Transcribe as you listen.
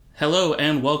Hello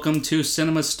and welcome to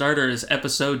Cinema Starters,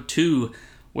 Episode 2,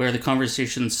 where the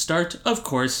conversations start, of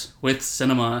course, with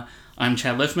cinema. I'm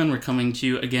Chad Liffman. We're coming to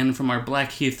you again from our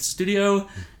Blackheath studio,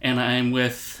 and I'm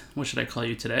with, what should I call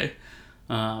you today?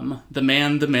 The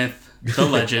man, the myth, the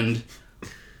legend,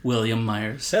 William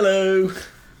Myers. Hello!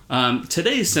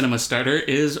 Today's Cinema Starter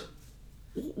is,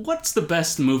 what's the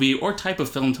best movie or type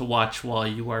of film to watch while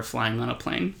you are flying on a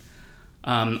plane?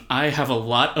 I have a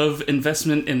lot of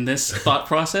investment in this thought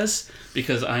process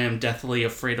because I am deathly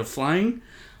afraid of flying.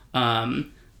 I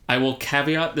will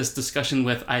caveat this discussion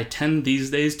with I tend these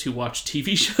days to watch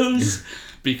TV shows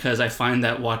because I find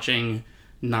that watching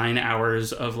 9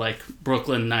 hours of like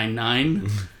Brooklyn Nine-Nine,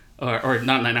 or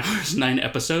not 9 hours, 9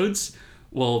 episodes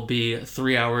will be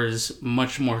 3 hours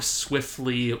much more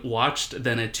swiftly watched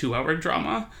than a 2-hour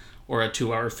drama or a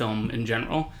 2-hour film in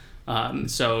general.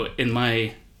 So in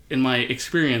my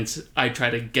experience, I try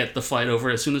to get the flight over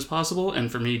as soon as possible,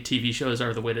 and for me, TV shows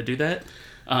are the way to do that.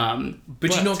 But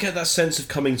do you not get that sense of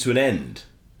coming to an end?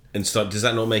 And does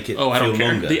that not make it I don't feel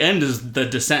care. longer? The end is the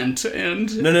descent,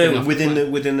 and No,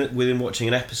 within watching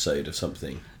an episode of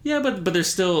something. Yeah, but there's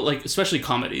still, like, especially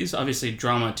comedies. Obviously,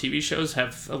 drama TV shows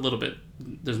have a little bit.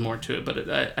 There's more to it, but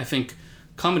I think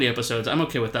comedy episodes, I'm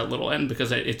okay with that little end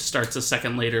because it starts a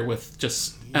second later with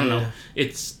just I don't know.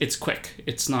 It's quick.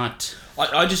 It's not.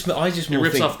 I just it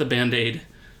rips off the Band-Aid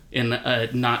in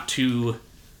a not too.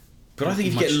 But I think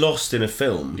if you get lost in a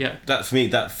film, that for me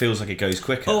that feels like it goes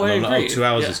quicker. Oh, I agree. Like, 2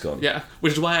 hours is gone. Yeah,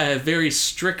 which is why I have very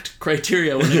strict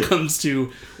criteria when it comes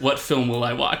to what film will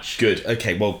I watch. Good.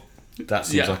 Okay. Well, that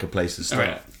seems like a place to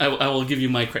start. All right. I will give you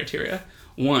my criteria.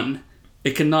 1,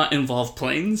 it cannot involve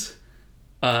planes.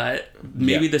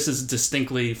 Maybe this is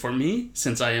distinctly for me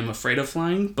since I am afraid of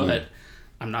flying, but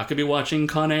I'm not going to be watching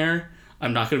Con Air.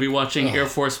 I'm not going to be watching Air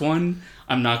Force One.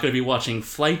 I'm not going to be watching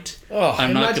Flight.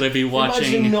 I'm not going to be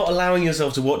watching. Imagine not allowing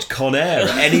yourself to watch Con Air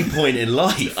at any point in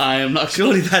life. I am not.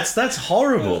 Surely that's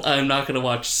horrible. I'm not going to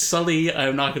watch Sully.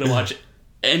 I'm not going to watch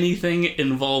anything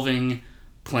involving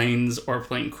planes or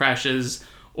plane crashes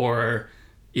or,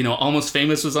 Almost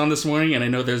Famous was on this morning, and I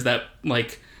know there's that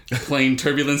like plane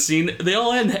turbulence scene. They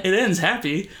all end. It ends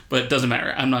happy, but it doesn't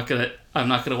matter. I'm not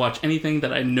gonna watch anything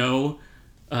that I know.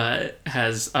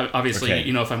 Has obviously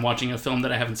if I'm watching a film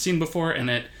that I haven't seen before and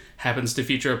it happens to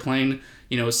feature a plane,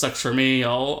 it sucks for me.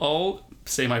 I'll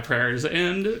say my prayers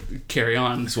and carry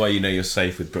on. That's why you're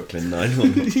safe with Brooklyn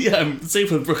Nine-Nine. Yeah, I'm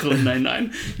safe with Brooklyn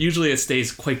Nine-Nine. Usually it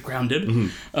stays quite grounded.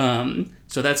 Mm-hmm.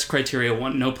 So that's criteria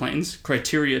 1, no planes.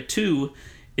 Criteria 2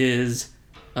 is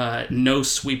no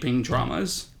sweeping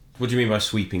dramas. What do you mean by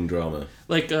sweeping drama?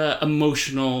 Like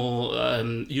emotional,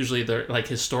 usually they're like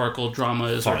historical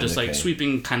dramas or just like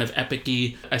sweeping kind of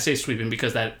epic-y. I say sweeping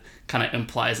because that kind of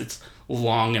implies it's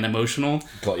long and emotional.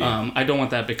 Got you. I don't want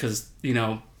that because,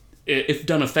 if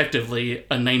done effectively,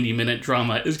 a 90-minute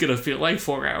drama is going to feel like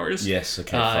 4 hours. Yes,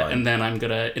 okay, fine. And then I'm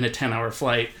going to, in a 10-hour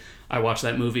flight, I watch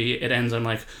that movie, it ends, I'm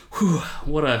like, whew,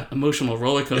 what a emotional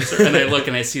roller coaster. And I look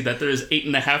and I see that there's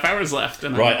 8.5 hours left.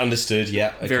 And right, understood,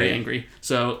 yeah. Okay. Very angry.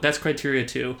 So that's criteria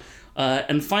 2.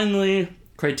 And finally,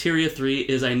 criteria 3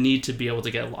 is I need to be able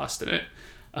to get lost in it.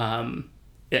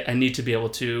 I need to be able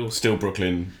to... Still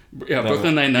Brooklyn. Yeah,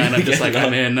 Brooklyn Nine-Nine. I'm just like,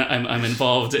 I'm in, I'm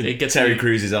involved. It gets Terry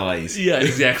Crews's eyes. Yeah,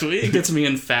 exactly. It gets me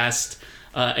in fast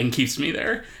and keeps me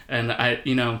there. And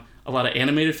a lot of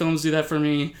animated films do that for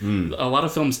me. A lot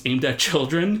of films aimed at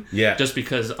children. Yeah. Just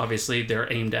because obviously they're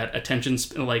aimed at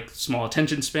small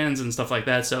attention spans and stuff like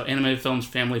that. So animated films,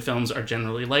 family films are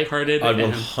generally lighthearted. I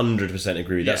 100%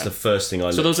 agree. That's the first thing I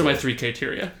look for. So those are my 3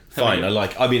 criteria. Fine.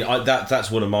 That's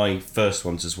one of my first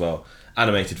ones as well.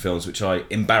 Animated films, which I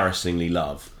embarrassingly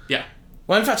love. Yeah.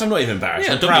 Well, in fact, I'm not even embarrassed.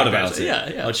 I'm proud about it.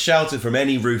 Yeah. I'd shout it from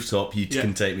any rooftop you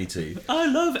can take me to. I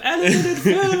love animated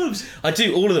films. I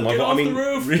do, all of them. Get off the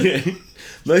roof.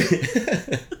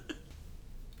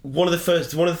 One of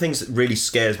the things that really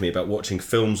scares me about watching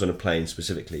films on a plane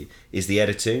specifically is the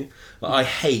editing. I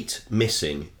hate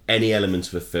missing any element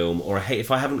of a film, or I hate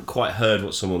if I haven't quite heard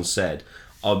what someone said.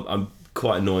 I'm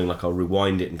quite annoying. Like, I'll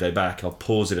rewind it and go back. I'll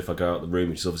pause it if I go out the room,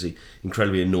 which is obviously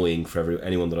incredibly annoying for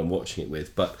anyone that I'm watching it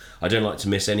with. But I don't like to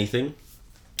miss anything.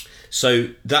 So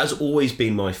that's always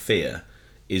been my fear,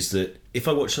 is that if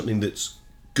I watch something that's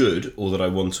good or that I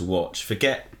want to watch,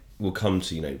 we'll come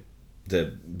to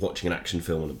the watching an action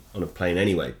film on a plane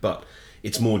anyway. But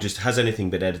it's more just, has anything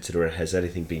been edited or has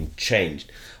anything been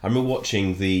changed? I remember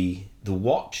watching the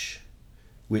Watch,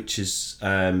 which is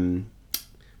Richard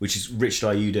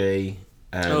Ayoade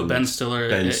and Ben Stiller,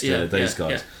 those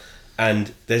guys. Yeah.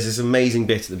 And there's this amazing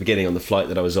bit at the beginning on the flight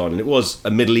that I was on, and it was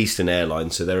a Middle Eastern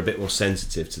airline, so they're a bit more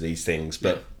sensitive to these things.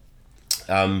 But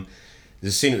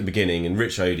there's a scene at the beginning, and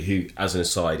Rich Ayoade, who, as an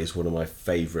aside, is one of my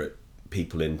favourite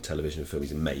people in television and film.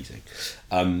 He's amazing.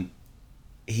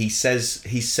 He says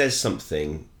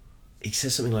something. He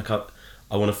says something like, I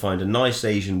want to find a nice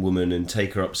Asian woman and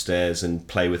take her upstairs and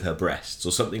play with her breasts,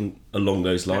 or something along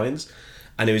those lines.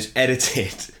 And it was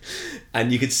edited,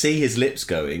 and you could see his lips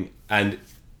going, and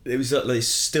it was like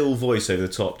this still voice over the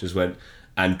top just went,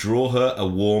 and draw her a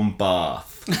warm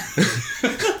bath.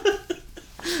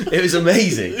 It was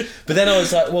amazing. But then I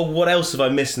was like, well, what else have I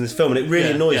missed in this film? And it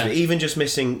really annoys me. Even just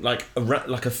missing like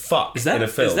a fuck in a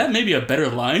film. Is that maybe a better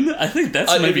line? I think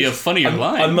that's maybe a funnier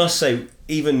line. I must say,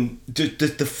 even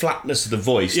the flatness of the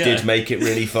voice did make it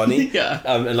really funny.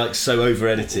 And like so over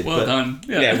edited. Well done.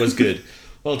 Yeah, it was good.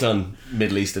 Well done,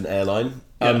 Middle Eastern airline.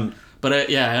 But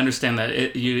I understand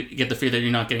that you get the fear that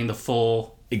you're not getting the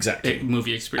full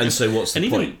movie experience. And so what's the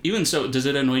point? Even so, does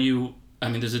it annoy you? I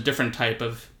mean, there's a different type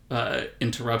of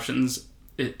interruptions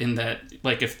in that,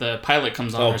 like if the pilot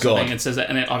comes on something and says that,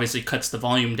 and it obviously cuts the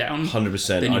volume down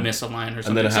 100%, then you miss a line or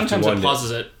something. Sometimes it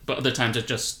pauses it, but other times it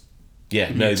just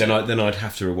then I'd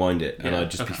have to rewind it, and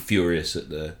I'd just be furious at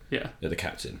the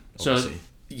captain, obviously.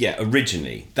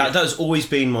 Originally that has always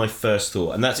been my first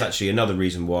thought, and that's actually another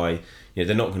reason why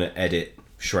they're not going to edit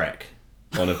Shrek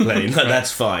on a plane.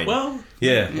 That's fine. Well,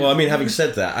 I mean, having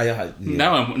said that,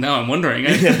 now I'm wondering.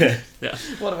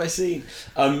 What have I seen?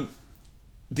 I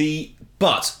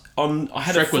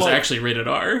had Shrek was actually rated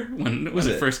R when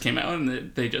it first came out,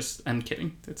 and they just. I'm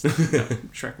kidding.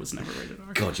 Shrek was never rated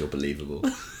R. God, you're believable.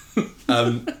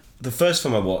 The first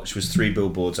film I watched was 3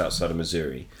 Billboards Outside of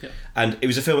Missouri, and it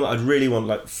was a film that I'd really want.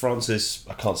 Like Frances,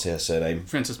 I can't say her surname.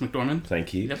 Frances McDormand.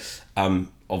 Thank you. Yep.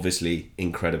 Obviously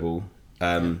incredible.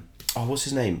 What's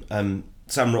his name?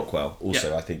 Sam Rockwell,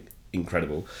 also I think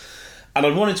incredible. And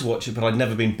I wanted to watch it, but I'd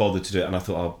never been bothered to do it. And I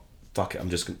thought, oh fuck it, I'm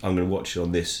going to watch it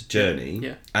on this journey.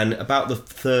 Yeah. And about the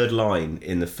third line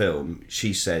in the film,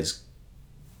 she says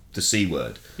the C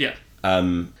word. Yeah.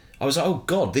 I was like, oh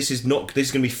god, this is going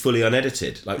to be fully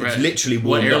unedited. Like it's literally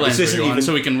what airlines were you on,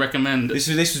 so we can recommend. This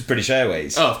was British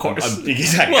Airways. Oh, of course.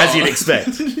 Exactly, as you'd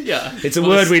expect. It's a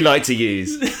word we like to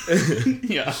use.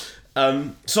 Yeah.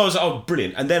 So I was like, oh,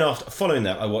 brilliant. And then following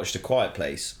that, I watched A Quiet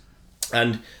Place,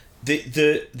 and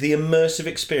the immersive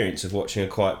experience of watching A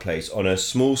Quiet Place on a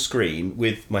small screen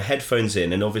with my headphones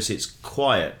in, and obviously it's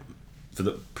quiet for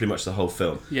pretty much the whole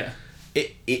film. Yeah.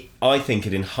 I think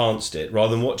it enhanced it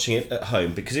rather than watching it at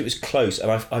home, because it was close and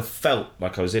I felt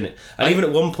like I was in it. And even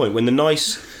at one point when the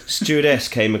nice stewardess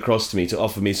came across to me to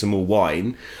offer me some more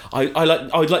wine,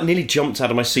 I nearly jumped out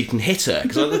of my seat and hit her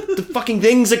because the fucking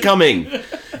things are coming.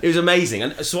 It was amazing,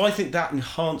 and so I think that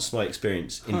enhanced my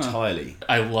experience entirely.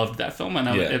 I loved that film,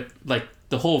 and like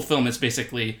the whole film is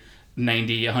basically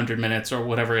 90, 100 minutes or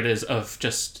whatever it is of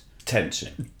just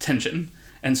tension,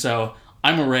 and so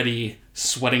I'm already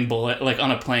sweating bullet, like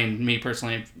on a plane, me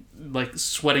personally, like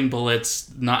sweating bullets,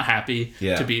 not happy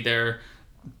to be there,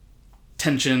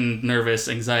 tension, nervous,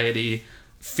 anxiety,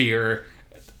 fear.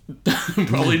 I'm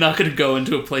probably not going to go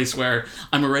into a place where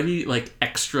I'm already like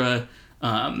extra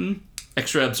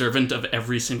observant of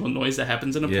every single noise that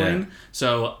happens in a plane.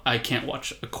 So I can't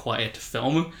watch a quiet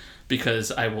film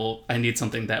because I need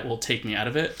something that will take me out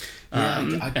of it.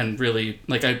 And really,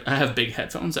 like I have big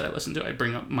headphones that I listen to. I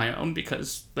bring up my own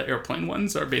because the airplane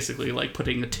ones are basically like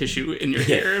putting a tissue in your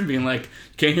ear and being like,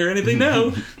 can't hear anything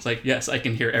now. It's like, yes, I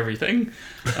can hear everything.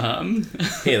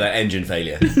 Hear that engine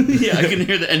failure. Yeah, I can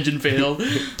hear the engine fail.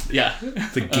 Yeah.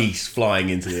 The geese flying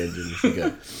into the engine as you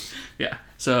go. Yeah.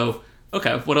 So,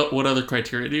 okay, what other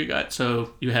criteria do you got?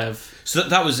 So you have... So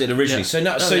that was it originally.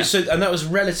 Yeah. So and that was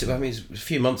relative. I mean, it's a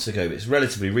few months ago, but it's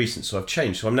relatively recent. So I've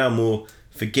changed. So I'm now more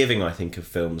forgiving, I think, of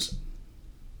films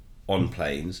on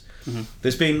planes. Mm-hmm.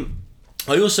 There's been...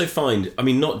 I also find, I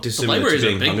mean, not dissimilar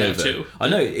to being hungover. Too. I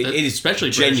know, it is especially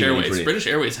British Airways. Brilliant. British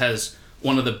Airways has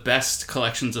one of the best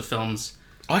collections of films.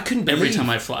 I couldn't believe... Every time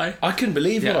I fly. I couldn't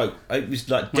believe it was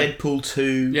like Deadpool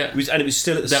 2. Yeah. And it was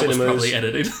still at the cinemas. That was probably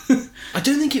edited. I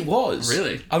don't think it was.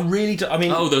 Really? I really don't. I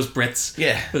mean... Oh, those Brits.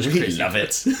 Yeah. Those really love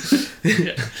it.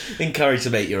 Encourage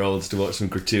some 8-year-olds to watch some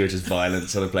gratuitous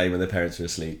violence on a plane when their parents are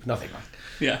asleep. Nothing like...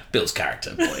 Yeah. Bill's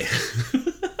character, boy.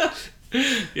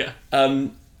 Yeah.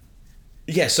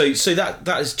 So that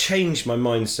has changed my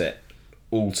mindset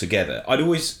altogether. I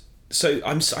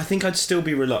think I'd still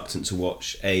be reluctant to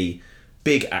watch a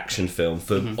big action film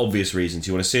for obvious reasons.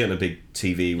 You want to see it on a big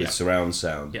TV with surround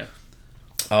sound. Yeah.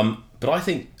 But I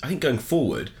think going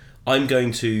forward, I'm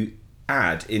going to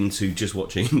add into just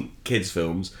watching kids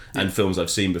films and films I've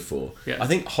seen before. Yeah. I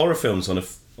think horror films on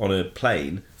a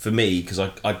plane, for me, because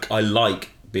I like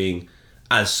being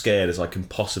as scared as I can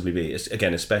possibly be.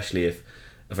 Again, especially if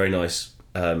a very nice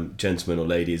gentleman or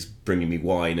lady is bringing me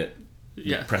wine at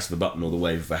press of a button or the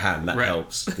wave of a hand. That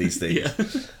helps these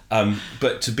things.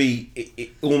 But to be,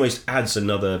 it almost adds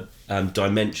another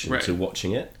dimension to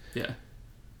watching it. Yeah.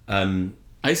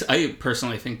 I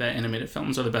personally think that animated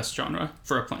films are the best genre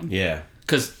for a plane. Yeah.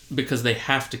 Because they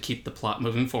have to keep the plot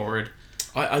moving forward.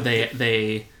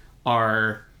 They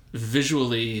are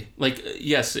visually, like,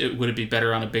 yes, would it be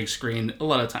better on a big screen? A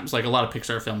lot of times, like, a lot of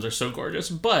Pixar films are so gorgeous,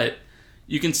 but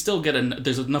you can still get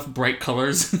there's enough bright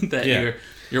colors that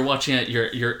you're watching it,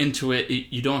 you're into it.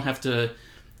 You don't have to.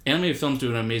 Animated films do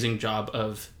an amazing job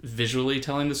of visually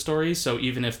telling the story. So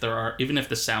even if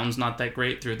the sound's not that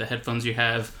great through the headphones you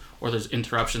have, or there's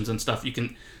interruptions and stuff, you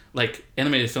can, like,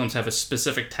 animated films have a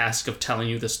specific task of telling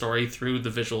you the story through the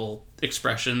visual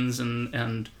expressions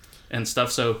and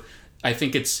stuff. So I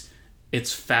think it's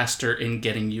faster in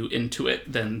getting you into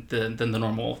it than the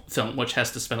normal film, which has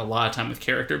to spend a lot of time with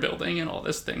character building and all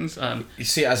these things. You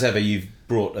see, as ever, you've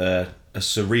brought a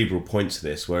cerebral point to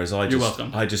this, whereas I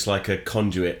just like a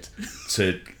conduit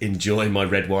to enjoy my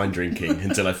red wine drinking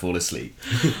until I fall asleep.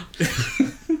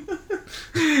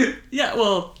 Yeah,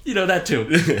 well, that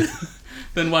too.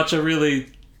 Then watch a really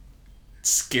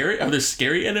scary. Are there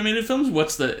scary animated films?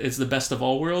 Is the Best of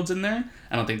All Worlds in there?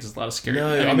 I don't think there's a lot of scary. No,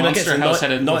 I mean, I guess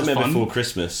Nightmare Before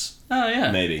Christmas. Oh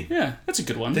yeah, maybe. Yeah, that's a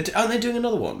good one. Aren't they doing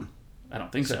another one? I don't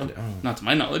think so. Not to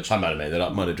my knowledge. I might have made that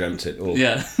up. Might have dreamt it. Or,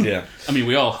 yeah. I mean,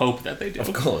 we all hope that they do.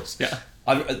 Of course. Yeah.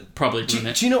 Probably. Do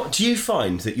you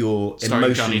find that your Starring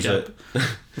emotions Johnny Depp.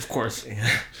 Of course.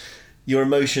 Your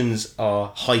emotions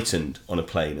are heightened on a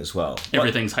plane as well?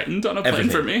 Everything's heightened on a plane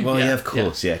for me. Well, yeah, of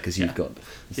course, because you've got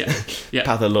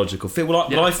pathological fear.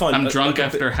 Well, I find I'm drunk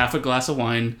after half a glass of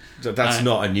wine. That's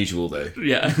not unusual, though.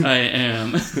 Yeah, I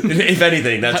am. If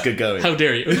anything, that's good going. How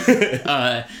dare you?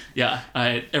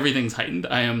 Everything's heightened.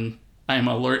 I am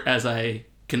alert as I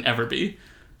can ever be.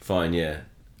 Fine, yeah.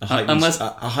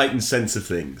 A heightened sense of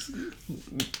things.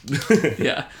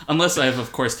 Yeah, unless I've,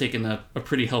 of course, taken a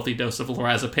pretty healthy dose of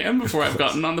lorazepam before I've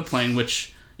gotten on the plane,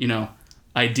 which,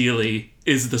 ideally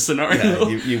is the scenario.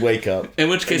 Yeah, you wake up. In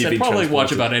which case, I'd probably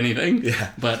watch about anything.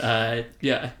 Yeah. But,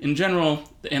 in general,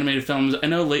 the animated films, I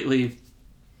know lately,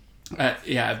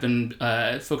 I've been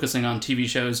focusing on TV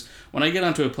shows. When I get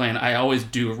onto a plane, I always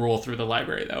do roll through the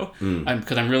library, though,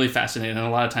 because I'm really fascinated, and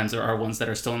a lot of times there are ones that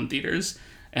are still in theaters,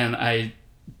 and I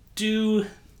do,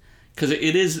 because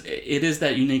it is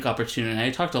that unique opportunity. And I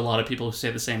talk to a lot of people who say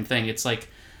the same thing. It's like,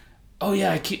 oh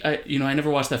yeah, I never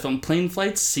watched that film. Plane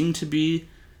flights seem to be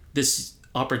this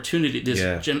opportunity,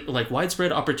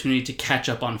 widespread opportunity to catch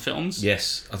up on films.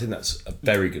 Yes, I think that's a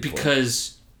very good point.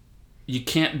 Because you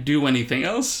can't do anything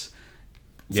else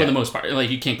for the most part. Like,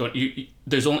 you can't go.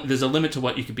 There's a limit to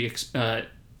what you could be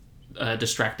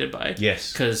distracted by.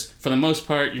 Yes, because for the most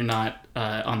part, you're not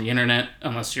on the internet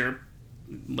unless you're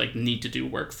need to do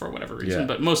work for whatever reason.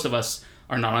 But most of us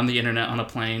are not on the internet on a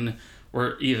plane.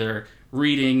 We're either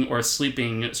reading or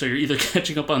sleeping, so you're either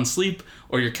catching up on sleep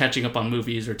or you're catching up on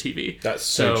movies or TV. That's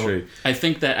so true. I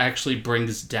think that actually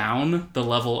brings down the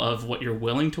level of what you're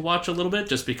willing to watch a little bit,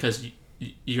 just because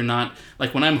you're not,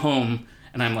 like, when I'm home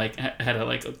and I'm like, I had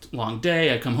a long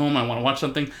day, I come home, I want to watch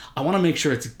something, I want to make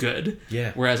sure it's good.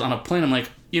 Yeah. Whereas on a plane, I'm like,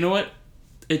 you know what?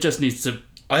 It just needs to...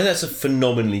 I think that's a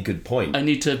phenomenally good point. I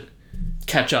need to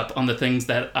catch up on the things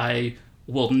that I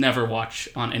will never watch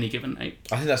on any given night.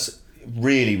 I think that's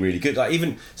really, really good. Like,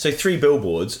 even so, 3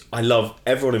 Billboards, I love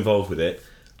everyone involved with it.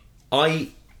 I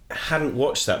hadn't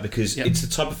watched that because it's the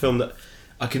type of film that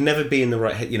I could never be in the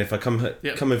right head. If I come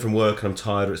in from work and I'm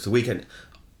tired or it's the weekend.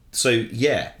 So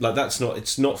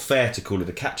it's not fair to call it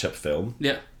a catch-up film.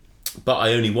 Yeah. But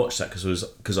I only watched that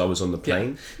because I was on the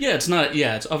plane. Yeah, it's not.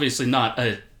 Yeah, it's obviously not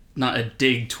a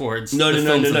dig towards the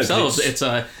films themselves. It's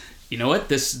a, you know what,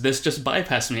 this just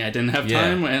bypassed me. I didn't have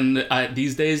time, and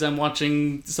these days I'm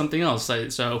watching something else.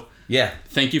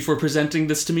 Thank you for presenting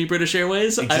this to me, British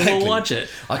Airways. Exactly. I will watch it.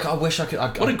 I wish I could.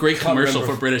 What a great commercial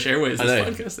for British Airways this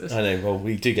podcast is. I know. Well,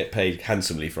 we do get paid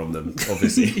handsomely from them,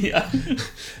 obviously. Yeah.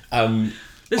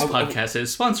 This podcast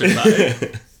is sponsored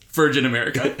by Virgin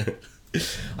America. I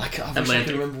wish I could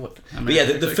remember what. But yeah,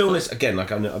 the film is, again,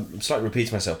 I'm slightly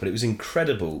repeating myself, but it was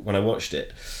incredible when I watched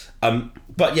it.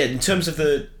 But yeah, in terms of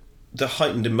the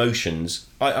heightened emotions,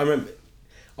 I remember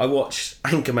I watched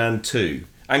Anchorman 2.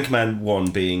 Anchorman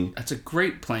 1 being... That's a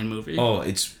great plane movie. Oh,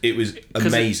 it was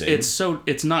amazing.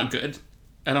 It's not good.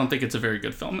 I don't think it's a very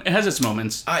good film. It has its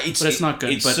moments, but it's not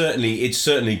good. It's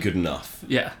certainly good enough.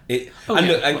 Yeah. And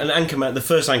Anchorman, the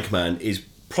first Anchorman is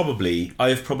probably... I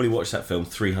have probably watched that film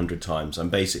 300 times. I'm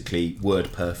basically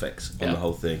word perfect on the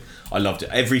whole thing. I loved it.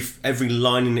 Every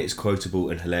line in it is quotable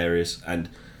and hilarious, and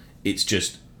it's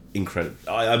just incredible.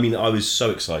 I mean, I was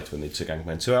so excited when they took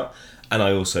Anchorman 2 out, and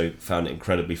I also found it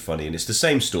incredibly funny. And it's the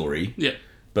same story. Yeah.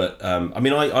 But, I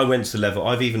mean, I went to the level...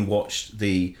 I've even watched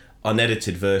the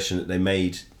unedited version that they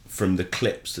made from the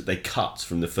clips that they cut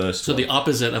from the first So one. the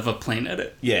opposite of a plain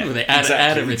edit. Yeah, Where they add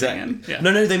everything in. Yeah.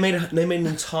 No, they made an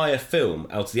entire film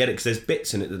out of the edit because there's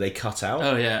bits in it that they cut out.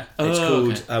 Oh, yeah. It's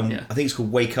called, okay. I think it's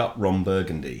called Wake Up, Ron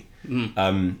Burgundy.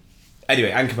 Anyway,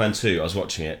 Anchorman 2, I was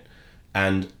watching it,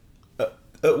 and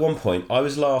at one point I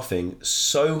was laughing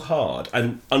so hard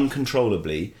and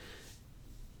uncontrollably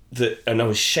and I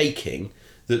was shaking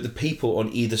that the people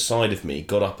on either side of me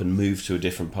got up and moved to a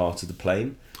different part of the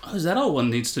plane. Oh, is that all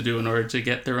one needs to do in order to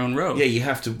get their own row? Yeah, you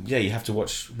have to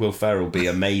watch Will Ferrell be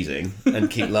amazing and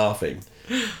keep laughing.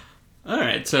 All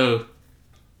right, so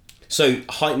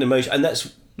heightened emotion, and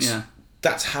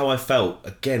that's how I felt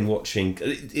again watching.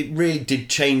 It really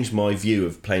did change my view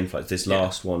of plane flights. This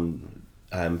last one,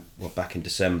 back in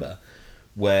December,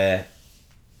 where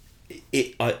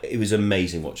it was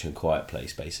amazing watching A Quiet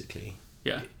Place. Basically,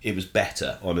 it was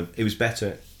better on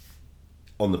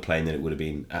the plane than it would have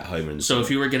been at home. So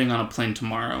if you were getting on a plane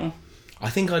tomorrow,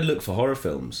 I think I'd look for horror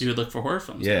films. You would look for horror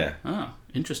films? Yeah. Oh,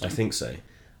 interesting. I think so.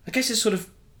 I guess it's sort of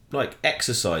like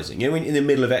exercising. You know, when in the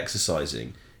middle of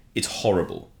exercising, it's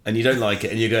horrible. And you don't like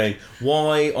it. And you're going,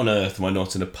 why on earth am I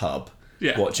not in a pub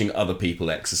watching other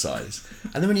people exercise?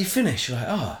 And then when you finish, you're like,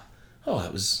 oh,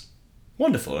 that was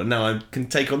wonderful. And now I can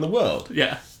take on the world.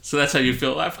 Yeah. So that's how you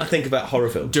feel after. I think about horror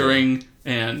films. During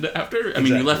and after. I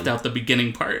mean, you left out the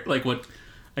beginning part. Like what...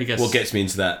 I guess what gets me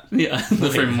into that? Yeah, the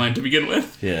frame of mind to begin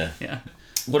with. Yeah.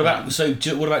 What about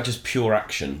just pure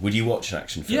action? Would you watch an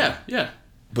action film? Yeah.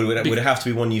 But would it have to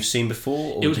be one you've seen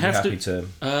before, or it would have happy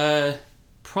to?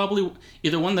 Probably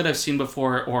either one that I've seen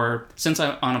before, or since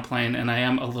I'm on a plane and I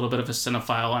am a little bit of a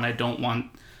cinephile and I don't want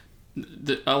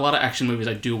a lot of action movies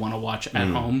I do want to watch at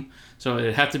home. So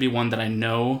it'd have to be one that I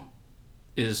know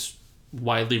is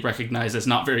widely recognized as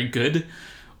not very good,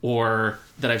 or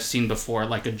that I've seen before,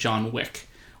 like a John Wick.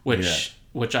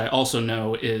 Which I also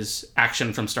know is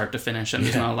action from start to finish, and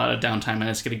there's not a lot of downtime, and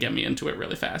it's going to get me into it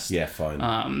really fast. Yeah,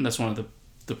 fine. That's one of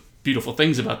the beautiful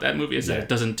things about that movie is that it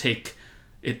doesn't take...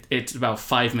 It's about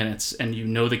 5 minutes, and you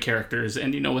know the characters,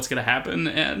 and you know what's going to happen,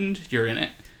 and you're in it.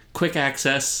 Quick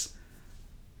access,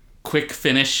 quick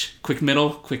finish, quick middle,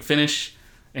 quick finish,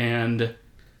 and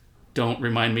don't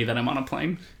remind me that I'm on a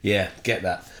plane. Yeah, get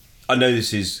that. I know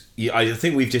this is... I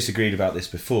think we've disagreed about this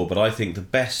before, but I think the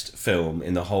best film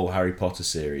in the whole Harry Potter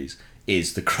series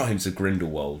is The Crimes of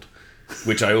Grindelwald,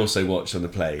 which I also watched on the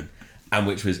plane, and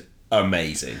which was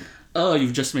amazing. Oh,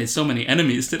 you've just made so many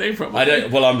enemies today, probably.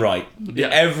 Well, I'm right. Yeah.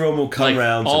 Everyone will come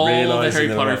round to realise... All the Harry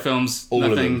Potter films,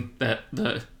 nothing that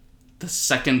the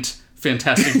second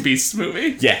Fantastic Beasts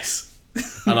movie. Yes.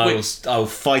 And I will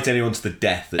fight anyone to the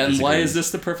death. And why is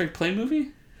this the perfect plane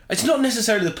movie? It's not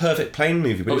necessarily the perfect plane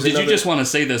movie. But did you just want to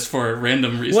say this for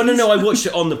random reasons? Well, no, I watched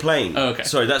it on the plane. Oh, okay.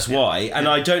 Sorry, that's why. And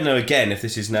I don't know, again, if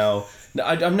this is now...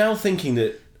 I'm now thinking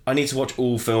that I need to watch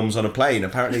all films on a plane.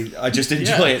 Apparently, I just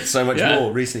enjoy it so much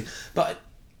more recently. But,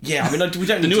 yeah, I mean, we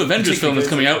don't... The new Avengers film is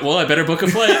coming out. Well, I better book a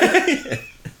flight.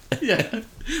 Yeah.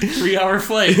 3-hour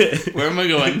flight. Where am I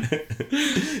going?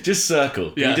 Just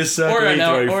circle. Yeah. You just circle or an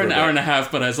hour and a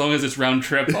half, but as long as it's round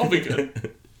trip, I'll be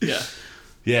good. Yeah.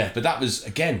 Yeah, but that was,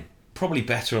 again, probably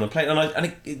better on a plane.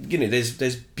 And you know,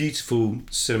 there's beautiful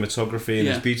cinematography and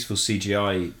there's beautiful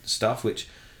CGI stuff,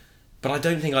 but I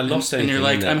don't think I lost anything. And you're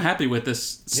like, I'm happy with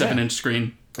this 7-inch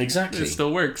screen. Exactly. It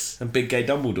still works. And big gay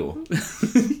Dumbledore.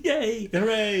 Yay!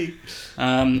 Hooray!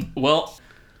 Well...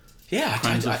 Yeah,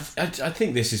 I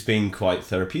think this has been quite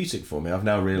therapeutic for me. I've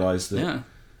now realised that... Yeah.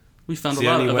 We found a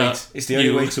lot about it's the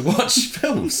only way to watch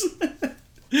films.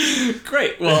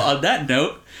 Great. Well, on that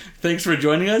note, thanks for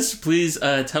joining us. Please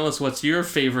tell us what's your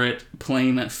favorite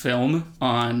plane film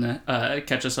on...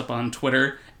 catch us up on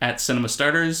Twitter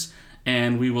 @CinemaStarters,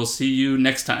 and we will see you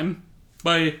next time.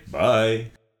 Bye. Bye.